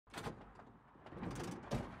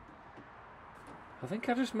I think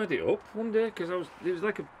I just made it up one day because it was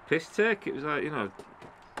like a piss take. It was like, you know,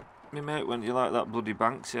 my mate went, "You like that bloody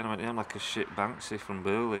Banksy?" And I went, "Yeah, I'm like a shit Banksy from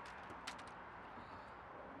Burley."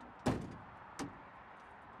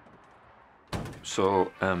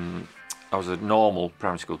 So I was a normal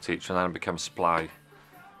primary school teacher, and then I became a supply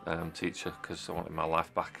teacher because I wanted my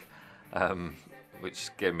life back,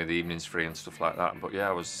 which gave me the evenings free and stuff like that. But yeah,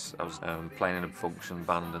 I was playing in a function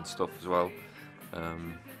band and stuff as well.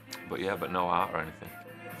 But yeah, but no art or anything.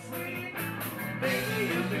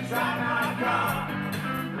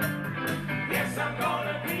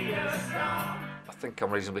 I think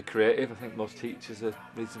I'm reasonably creative. I think most teachers are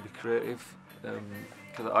reasonably creative.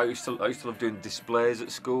 Because I used to love doing displays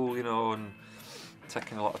at school, you know, and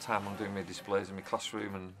taking a lot of time on doing my displays in my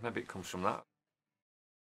classroom, and maybe it comes from that.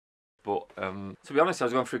 But to be honest, I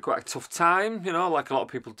was going through quite a tough time, you know, like a lot of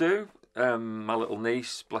people do. My little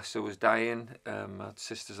niece, bless her, was dying. My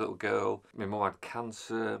sister's little girl. My mum had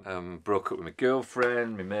cancer. Broke up with my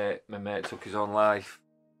girlfriend. My mate took his own life.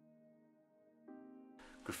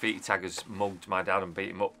 Graffiti taggers mugged my dad and beat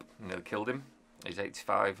him up and nearly killed him. He's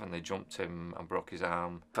 85 and they jumped him and broke his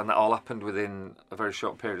arm. And that all happened within a very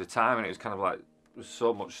short period of time, and it was kind of like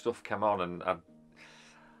so much stuff came on, and I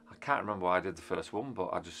can't remember why I did the first one, but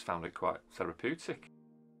I just found it quite therapeutic.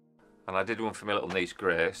 And I did one for my little niece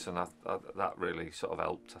Grace, and that really sort of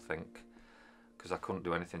helped, I think, because I couldn't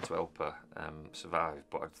do anything to help her survive,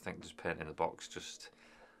 but I think just painting the box just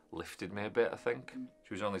lifted me a bit, I think.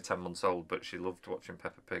 She was only 10 months old, but she loved watching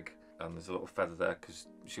Peppa Pig, and there's a little feather there because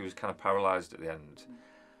she was kind of paralysed at the end,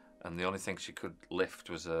 and the only thing she could lift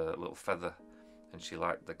was a little feather, and she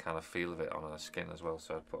liked the kind of feel of it on her skin as well,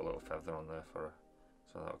 so I put a little feather on there for her,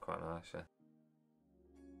 so that was quite nice, yeah.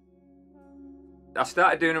 I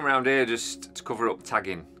started doing them around here just to cover up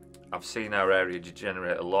tagging. I've seen our area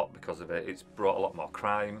degenerate a lot because of it. It's brought a lot more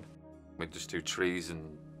crime. We just do trees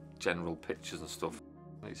and general pictures and stuff.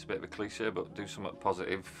 It's a bit of a cliche, but do something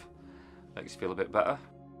positive, makes you feel a bit better.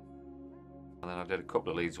 And then I did a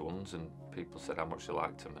couple of Leeds ones, and people said how much they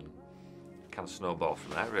liked them, and it kind of snowballed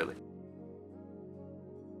from there, really.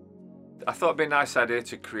 I thought it'd be a nice idea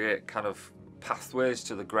to create kind of pathways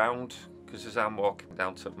to the ground, because as I'm walking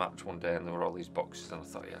down to a match one day and there were all these boxes, and I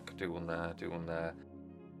thought, yeah, I could do one there, do one there.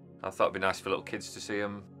 I thought it'd be nice for little kids to see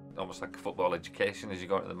them, almost like a football education as you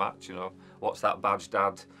go into the match, you know. What's that badge,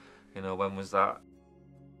 Dad? You know, when was that?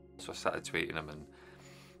 So I started tweeting them, and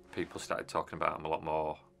people started talking about them a lot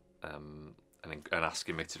more, and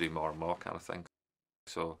asking me to do more and more kind of thing.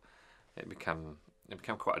 So it became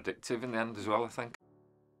quite addictive in the end as well, I think.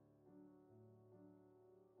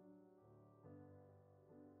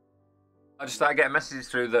 I just started getting messages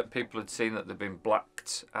through that people had seen that they'd been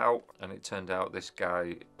blacked out, and it turned out this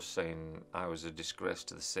guy was saying I was a disgrace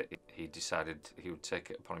to the city. He decided he would take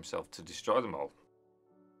it upon himself to destroy them all.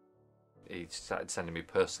 He started sending me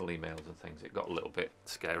personal emails and things. It got a little bit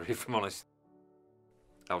scary, if I'm honest.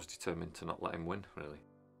 I was determined to not let him win, really.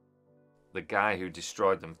 The guy who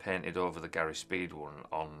destroyed them painted over the Gary Speed one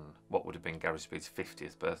on what would have been Gary Speed's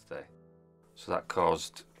 50th birthday. So that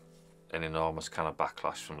caused an enormous kind of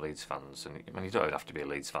backlash from Leeds fans. And I mean, you don't even have to be a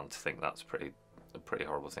Leeds fan to think that's a pretty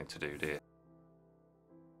horrible thing to do, do you?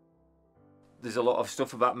 There's a lot of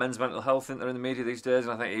stuff about men's mental health in the media these days,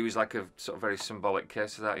 and I think he was like a sort of very symbolic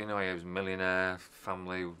case of that. You know, he was a millionaire,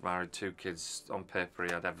 family, married, 2 kids. On paper,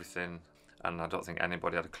 he had everything, and I don't think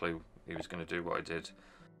anybody had a clue he was going to do what he did.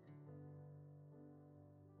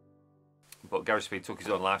 But Gary Speed took his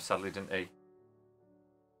own life, sadly, didn't he?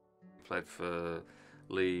 He played for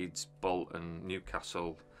Leeds, Bolton,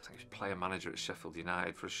 Newcastle. I think he was player manager at Sheffield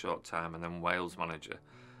United for a short time, and then Wales manager.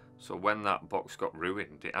 So when that box got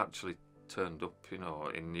ruined, it actually turned up, you know,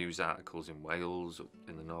 in news articles in Wales,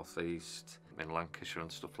 in the northeast, in Lancashire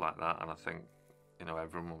and stuff like that. And I think, you know,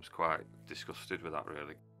 everyone was quite disgusted with that,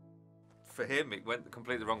 really. For him, it went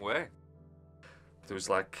completely the wrong way. There was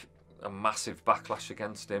like a massive backlash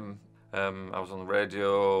against him. I was on the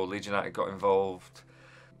radio, Leeds United got involved.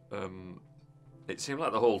 It seemed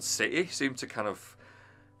like the whole city seemed to kind of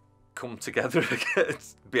come together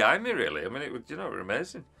behind me, really. I mean, it was, you know, it was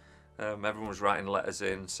amazing. Everyone was writing letters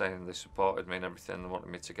in saying they supported me and everything, and wanted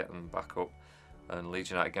me to get them back up. And Leeds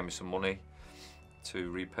United gave me some money to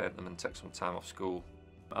repaint them and take some time off school.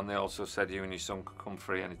 And they also said you and your son could come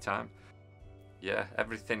free any time. Yeah,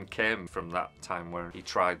 everything came from that time where he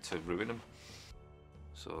tried to ruin them.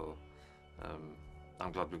 So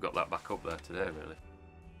I'm glad we've got that back up there today, really.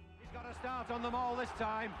 He's got a start on them all this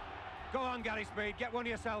time. Go on, Gary Speed, get one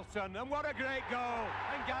yourself, son. And what a great goal.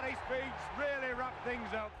 And Gary Speed's really wrapped things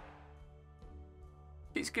up.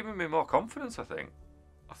 It's given me more confidence, I think.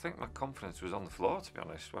 I think my confidence was on the floor, to be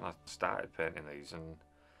honest, when I started painting these, and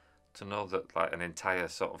to know that like an entire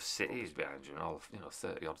sort of city is behind you and all,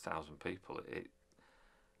 30-odd thousand people, it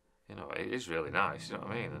is really nice, you know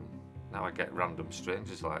what I mean? And now I get random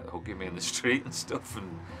strangers like hugging me in the street and stuff and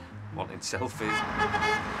wanting selfies.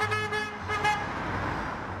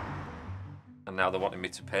 And now they're wanting me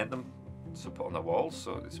to paint them to put on the walls,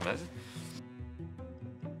 so it's amazing.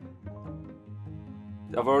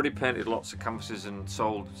 I've already painted lots of canvases and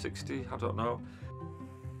sold 60, I don't know.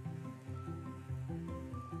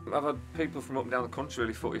 I've had people from up and down the country,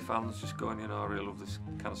 really footy fans, just going, I really love this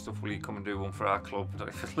kind of stuff, will you come and do one for our club? I don't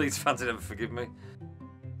know if Leeds fans would ever forgive me.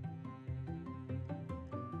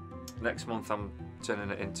 Next month I'm turning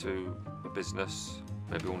it into a business.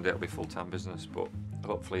 Maybe one day it'll be a full-time business, but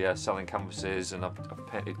hopefully, yeah, selling canvases, and I've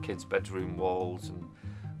painted kids' bedroom walls and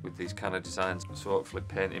with these kind of designs. So hopefully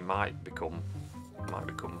painting might become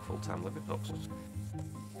a full-time living.